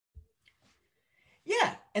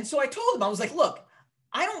And so I told him, I was like, look,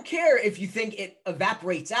 I don't care if you think it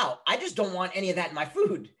evaporates out. I just don't want any of that in my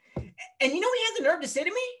food. And you know what he had the nerve to say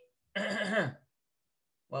to me?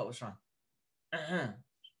 What was wrong?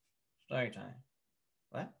 Story time.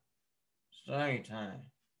 What? Story time.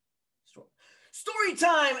 Story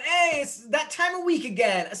time. Hey, it's that time of week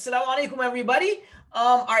again. Assalamu alaikum, everybody.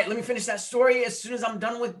 All right, let me finish that story as soon as I'm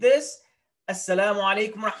done with this. Assalamu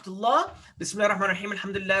alaikum wa rahmatullah. Bismillah ar-Rahman ar-Rahim.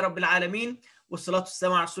 Alhamdulillah Rabbil Alameen. Wassalatu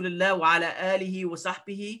wassalamu ala Rasulillah wa ala alihi wa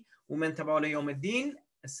sahbihi wa man tabi'ahu ila yawm ad-din.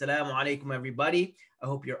 Assalamu alaikum, everybody. I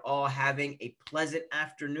hope you're all having a pleasant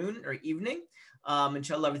afternoon or evening.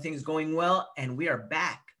 Inshallah, everything is going well, and we are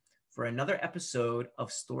back for another episode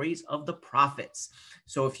of Stories of the Prophets.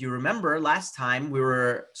 So if you remember last time, we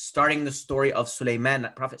were starting the story of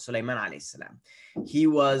Sulayman, Prophet Sulayman alayhi salam. He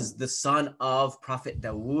was the son of Prophet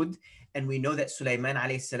Dawood, and we know that Sulayman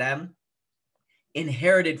alayhi salam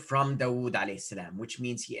inherited from Dawood alayhi salam, which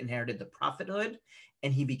means he inherited the prophethood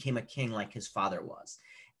and he became a king like his father was.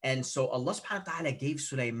 And so Allah subhanahu wa ta'ala gave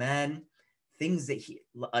Sulayman things that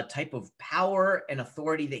a type of power and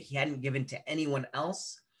authority that he hadn't given to anyone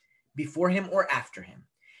else before him or after him.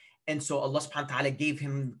 And so Allah subhanahu wa ta'ala gave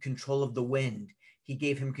him control of the wind. He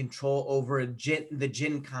gave him control over the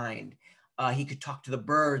jinn kind. He could talk to the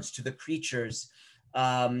birds, to the creatures.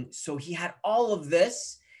 So he had all of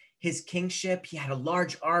this, his kingship. He had a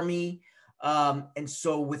large army. And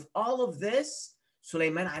so with all of this,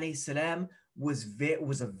 Sulayman alayhi salam was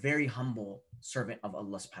a very humble servant of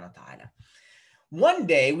Allah subhanahu wa ta'ala. One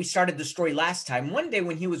day, we started the story last time. One day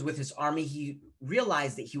when he was with his army, he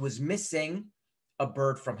realized that he was missing a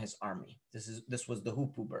bird from his army. This was the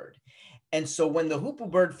hoopoe bird. And so when the hoopoe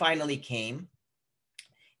bird finally came,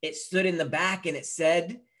 it stood in the back and it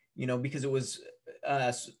said, because it was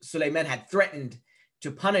Sulayman had threatened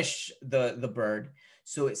to punish the bird.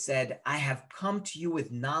 So it said, I have come to you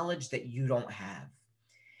with knowledge that you don't have.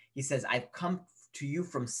 He says, I've come to you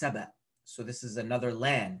from Saba. So this is another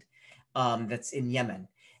land that's in Yemen.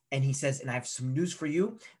 And he says, and I have some news for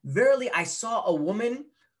you. Verily, I saw a woman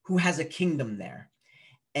who has a kingdom there.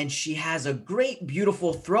 And she has a great,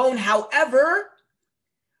 beautiful throne. However,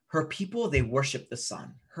 her people, they worship the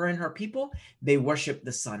sun. Her and her people, they worship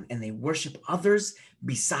the sun. And they worship others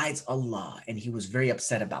besides Allah. And he was very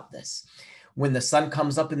upset about this. When the sun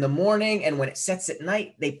comes up in the morning and when it sets at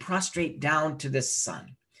night, they prostrate down to this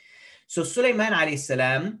sun. So Sulayman alayhi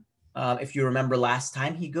salam, if you remember last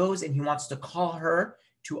time, he goes and he wants to call her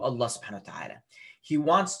to Allah subhanahu wa ta'ala. He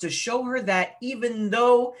wants to show her that even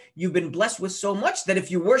though you've been blessed with so much, that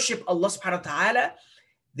if you worship Allah subhanahu wa ta'ala,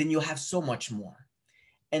 then you'll have so much more.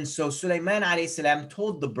 And so Sulayman alayhi salam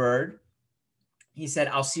told the bird, he said,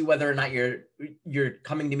 I'll see whether or not you're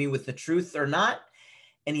coming to me with the truth or not.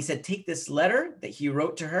 And he said, take this letter that he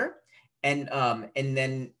wrote to her. And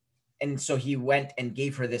so he went and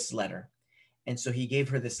gave her this letter. And so he gave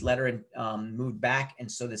her this letter and moved back.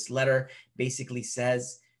 And so this letter basically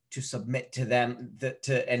says to submit to them,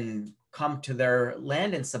 and come to their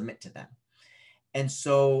land and submit to them. And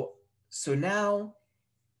so now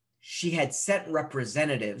she had sent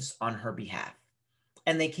representatives on her behalf.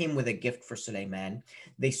 And they came with a gift for Sulayman.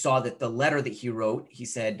 They saw that the letter that he wrote, he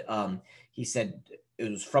said it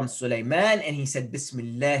was from Sulayman, and he said,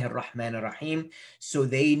 Bismillah ar-Rahman ar-Rahim. So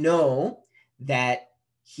they know that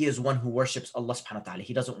he is one who worships Allah subhanahu wa ta'ala.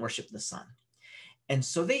 He doesn't worship the sun. And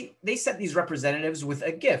so they sent these representatives with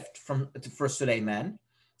a gift for Sulayman.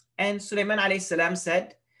 And Sulayman alayhi salam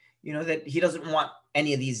said, that he doesn't want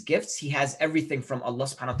any of these gifts. He has everything from Allah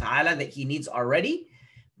subhanahu wa ta'ala that he needs already,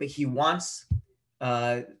 but he wants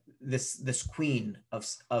this queen of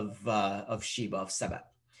Sheba, of Saba.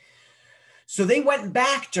 So they went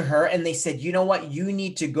back to her and they said, you know what? You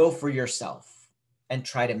need to go for yourself and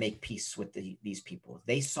try to make peace with these people.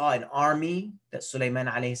 They saw an army that Sulayman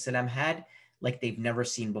alayhi salam had like they've never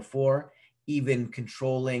seen before, even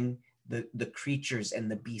controlling the creatures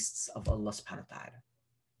and the beasts of Allah subhanahu wa ta'ala.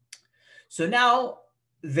 So now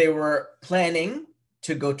they were planning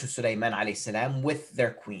to go to Sulayman alayhi salam with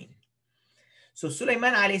their queen. So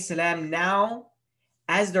Sulayman alayhi salam now,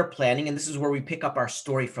 as they're planning, and this is where we pick up our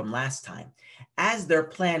story from last time, as they're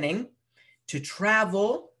planning to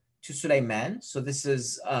travel to Sulayman. So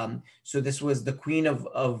this was the queen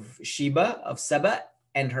of Sheba, of Saba,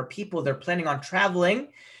 and her people. They're planning on traveling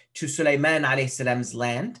to Sulayman alayhi salam's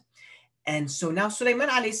land. And so now Sulayman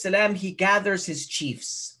alayhi salam, he gathers his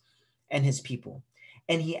chiefs and his people,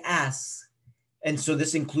 and he asks, and so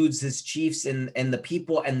this includes his chiefs and the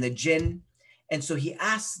people and the jinn. And so he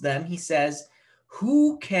asks them, he says,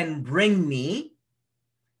 who can bring me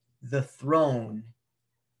the throne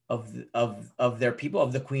of their people,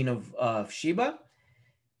 of the queen of Sheba?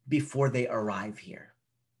 before they arrive here.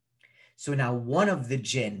 So now one of the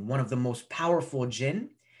jinn, one of the most powerful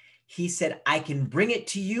jinn, he said, I can bring it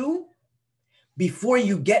to you before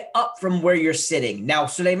you get up from where you're sitting. Now,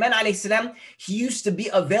 Sulayman alayhi salam, he used to be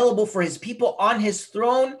available for his people on his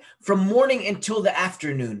throne from morning until the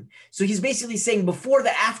afternoon. So he's basically saying, before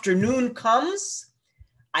the afternoon comes,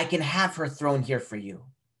 I can have her throne here for you.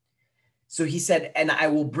 So he said, and I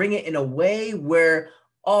will bring it in a way where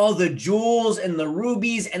all the jewels and the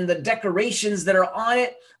rubies and the decorations that are on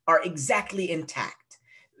it are exactly intact,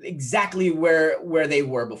 exactly where they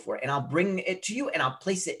were before. And I'll bring it to you and I'll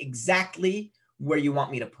place it exactly where you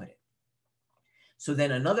want me to put it. So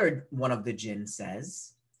then another one of the jinn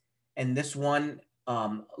says, and this one,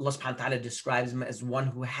 Allah subhanahu wa ta'ala describes him as one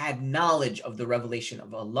who had knowledge of the revelation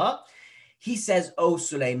of Allah. He says, oh,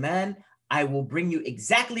 Sulayman, I will bring you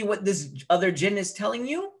exactly what this other jinn is telling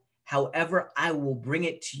you. However, I will bring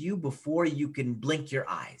it to you before you can blink your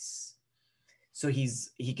eyes. So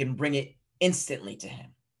he can bring it instantly to him.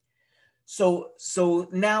 So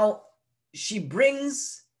now she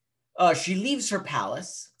leaves her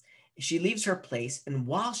palace, she leaves her place, and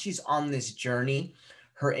while she's on this journey,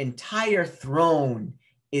 her entire throne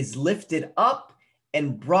is lifted up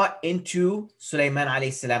and brought into Sulayman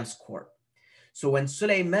alayhi salam's court. So when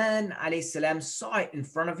Sulayman alayhi salam saw it in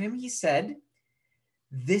front of him, he said,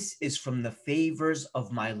 this is from the favors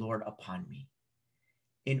of my Lord upon me,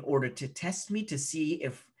 in order to test me to see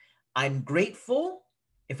if I'm grateful,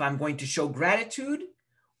 if I'm going to show gratitude,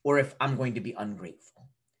 or if I'm going to be ungrateful.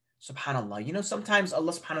 SubhanAllah. You know, sometimes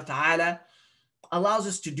Allah subhanahu wa ta'ala allows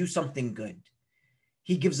us to do something good.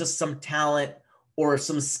 He gives us some talent or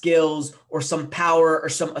some skills or some power or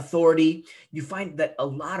some authority. You find that a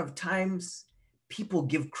lot of times people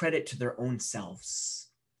give credit to their own selves.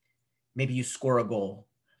 Maybe you score a goal.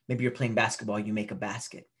 Maybe you're playing basketball, you make a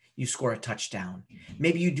basket. You score a touchdown.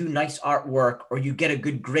 Maybe you do nice artwork or you get a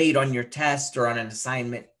good grade on your test or on an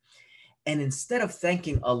assignment. And instead of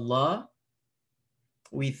thanking Allah,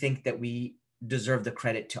 we think that we deserve the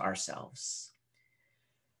credit to ourselves.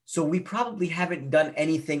 So we probably haven't done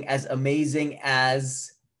anything as amazing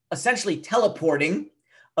as essentially teleporting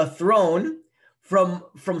a throne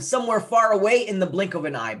from somewhere far away in the blink of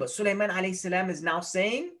an eye. But Sulayman alayhi salam is now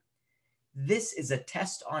saying, this is a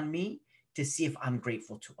test on me to see if I'm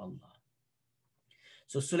grateful to Allah.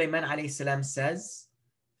 So Sulayman alayhi salam says,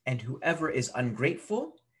 and whoever is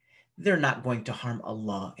ungrateful, they're not going to harm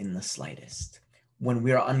Allah in the slightest. When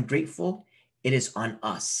we are ungrateful, it is on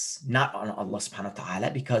us, not on Allah subhanahu wa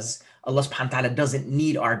ta'ala, because Allah subhanahu wa ta'ala doesn't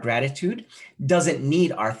need our gratitude, doesn't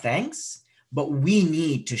need our thanks, but we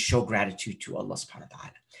need to show gratitude to Allah subhanahu wa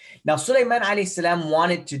ta'ala. Now, Sulayman alayhi salam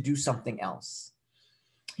wanted to do something else.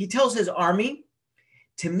 He tells his army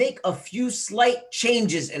to make a few slight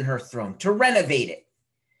changes in her throne, to renovate it,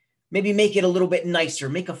 maybe make it a little bit nicer,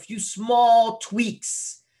 make a few small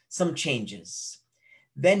tweaks, some changes.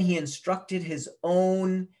 Then he instructed his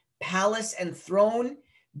own palace and throne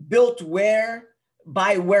built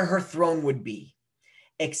by where her throne would be,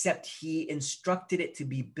 except he instructed it to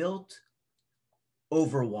be built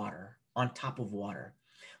over water, on top of water.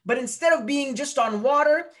 But instead of being just on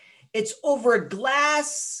water, it's over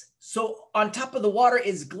glass. So on top of the water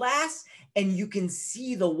is glass, and you can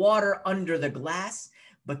see the water under the glass,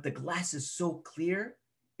 but the glass is so clear,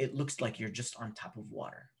 it looks like you're just on top of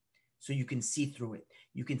water. So you can see through it.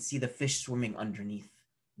 You can see the fish swimming underneath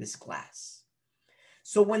this glass.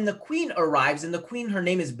 So when the queen arrives, and the queen, her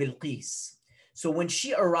name is Bilqis. So when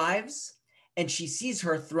she arrives and she sees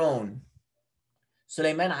her throne,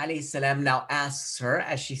 Sulayman alayhi salam now asks her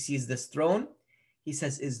as she sees this throne, he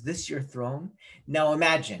says, is this your throne? Now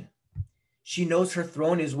imagine, she knows her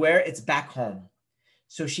throne is where? It's back home.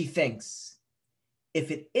 So she thinks, if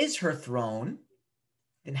it is her throne,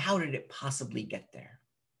 then how did it possibly get there?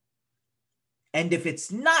 And if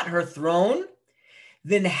it's not her throne,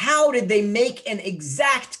 then how did they make an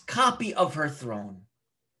exact copy of her throne?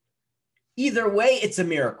 Either way, it's a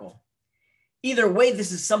miracle. Either way,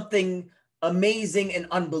 this is something amazing and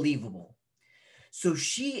unbelievable. So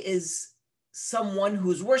she is someone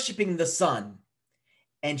who's worshiping the sun.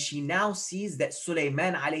 And she now sees that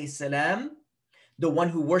Sulayman alayhi salam, the one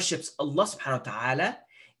who worships Allah subhanahu wa ta'ala,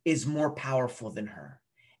 is more powerful than her.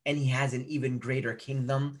 And he has an even greater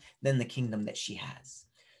kingdom than the kingdom that she has.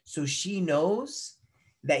 So she knows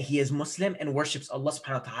that he is Muslim and worships Allah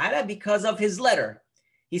subhanahu wa ta'ala because of his letter.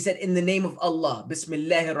 He said, in the name of Allah,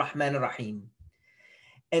 Bismillahir Rahmanir Rahim.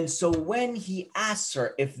 And so when he asks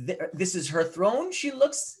her if this is her throne, she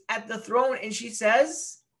looks at the throne and she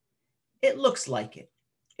says, it looks like it.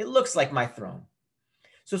 It looks like my throne.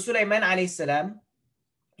 So Sulayman alayhi salam,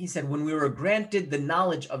 He said, when we were granted the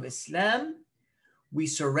knowledge of Islam, we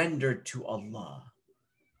surrendered to Allah,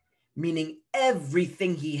 meaning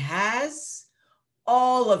everything he has,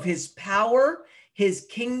 all of his power, his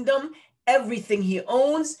kingdom, everything he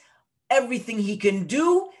owns, everything he can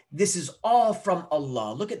do, this is all from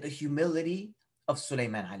Allah. Look at the humility of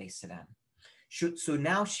Sulayman alayhi salam. So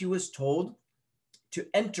now she was told to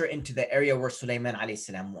enter into the area where Sulayman alayhi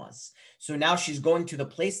salam was. So now she's going to the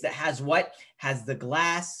place that has what? Has the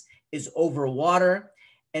glass, is over water.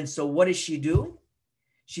 And so what does she do?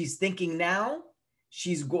 She's thinking now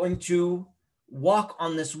she's going to walk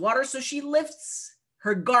on this water. So she lifts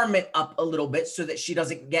her garment up a little bit so that she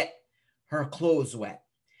doesn't get her clothes wet.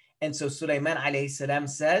 And so Sulayman alayhi salam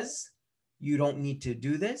says, you don't need to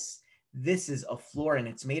do this. This is a floor and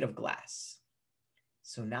it's made of glass.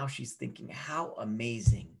 So now she's thinking, how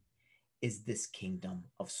amazing is this kingdom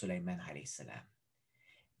of Sulayman alayhi salam?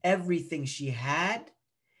 Everything she had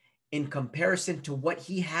in comparison to what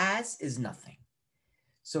he has is nothing.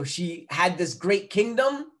 So she had this great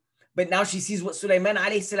kingdom, but now she sees what Sulayman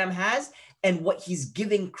alayhi salam has and what he's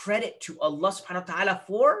giving credit to Allah subhanahu wa ta'ala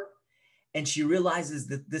for. And she realizes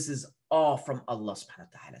that this is all from Allah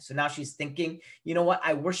subhanahu wa ta'ala. So now she's thinking, you know what?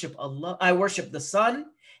 I worship Allah. I worship the sun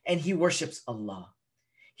and he worships Allah.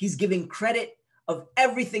 He's giving credit of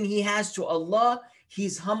everything he has to Allah.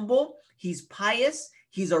 He's humble. He's pious.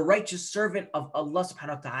 He's a righteous servant of Allah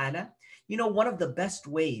subhanahu wa ta'ala. You know, one of the best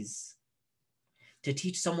ways to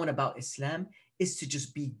teach someone about Islam is to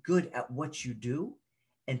just be good at what you do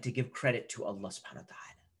and to give credit to Allah subhanahu wa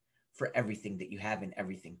ta'ala for everything that you have and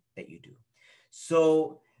everything that you do.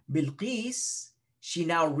 So Bilqis, she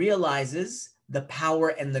now realizes the power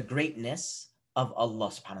and the greatness of Allah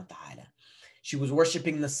subhanahu wa ta'ala. She was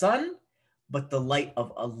worshiping the sun, but the light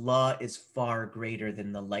of Allah is far greater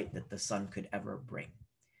than the light that the sun could ever bring.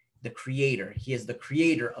 The creator, he is the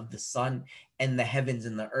creator of the sun and the heavens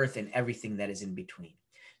and the earth and everything that is in between.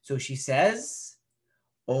 So she says,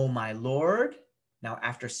 oh my Lord, now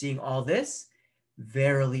after seeing all this,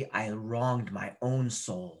 verily I wronged my own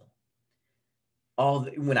soul.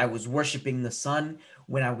 When I was worshiping the sun,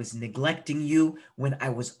 when I was neglecting you, when I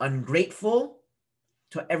was ungrateful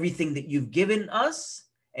to everything that you've given us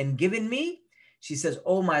and given me, she says,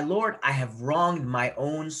 oh my Lord, I have wronged my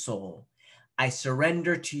own soul. I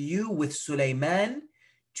surrender to you with Sulayman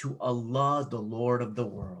to Allah, the Lord of the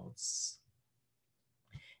worlds.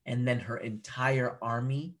 And then her entire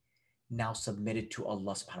army now submitted to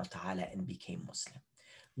Allah subhanahu wa ta'ala and became Muslim.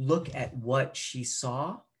 Look at what she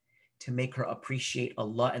saw to make her appreciate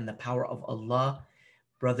Allah and the power of Allah.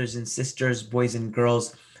 Brothers and sisters, boys and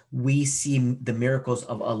girls, we see the miracles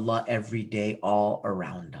of Allah every day all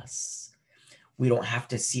around us. We don't have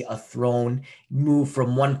to see a throne move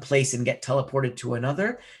from one place and get teleported to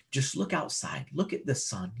another. Just look outside. Look at the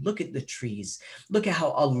sun. Look at the trees. Look at how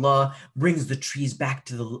Allah brings the trees back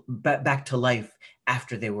to life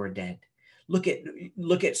after they were dead. Look at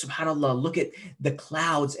subhanAllah, look at the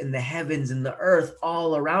clouds and the heavens and the earth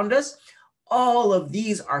all around us. All of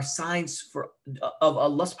these are signs of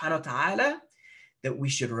Allah subhanahu wa ta'ala that we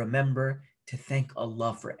should remember to thank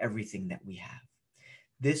Allah for everything that we have.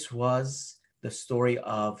 This was the story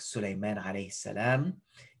of Sulayman alayhi salam.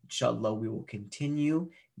 Inshallah, we will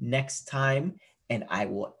continue next time, and I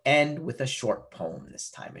will end with a short poem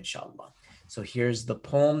this time, inshallah. So here's the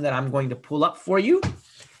poem that I'm going to pull up for you.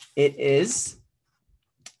 It is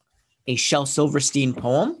a Shel Silverstein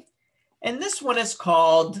poem, and this one is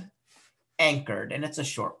called Anchored, and it's a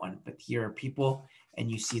short one, but here are people,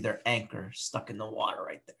 and you see their anchor stuck in the water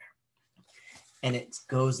right there. And it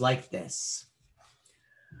goes like this.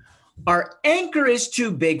 Our anchor is too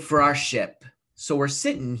big for our ship, so we're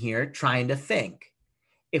sitting here trying to think.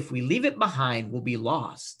 If we leave it behind, we'll be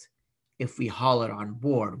lost. If we haul it on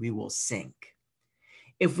board, we will sink.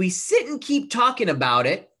 If we sit and keep talking about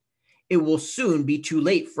it, it will soon be too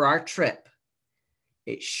late for our trip.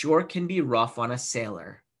 It sure can be rough on a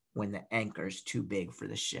sailor when the anchor's too big for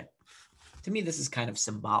the ship. To me, this is kind of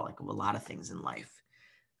symbolic of a lot of things in life.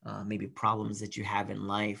 Maybe problems that you have in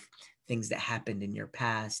life, things that happened in your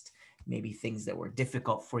past, maybe things that were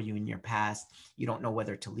difficult for you in your past. You don't know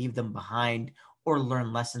whether to leave them behind or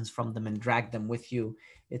learn lessons from them and drag them with you.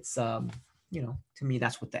 It's, to me,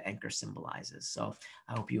 that's what the anchor symbolizes. So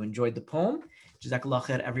I hope you enjoyed the poem. Jazakallah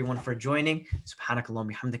khair, everyone, for joining.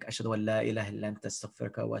 Subhanakallahumma bihamdik, ashhadu an la ilaha illa anta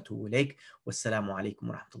astaghfiruka wa atubu ilaik. Wassalamu alaikum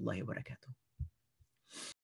wa rahmatullahi wa barakatuh.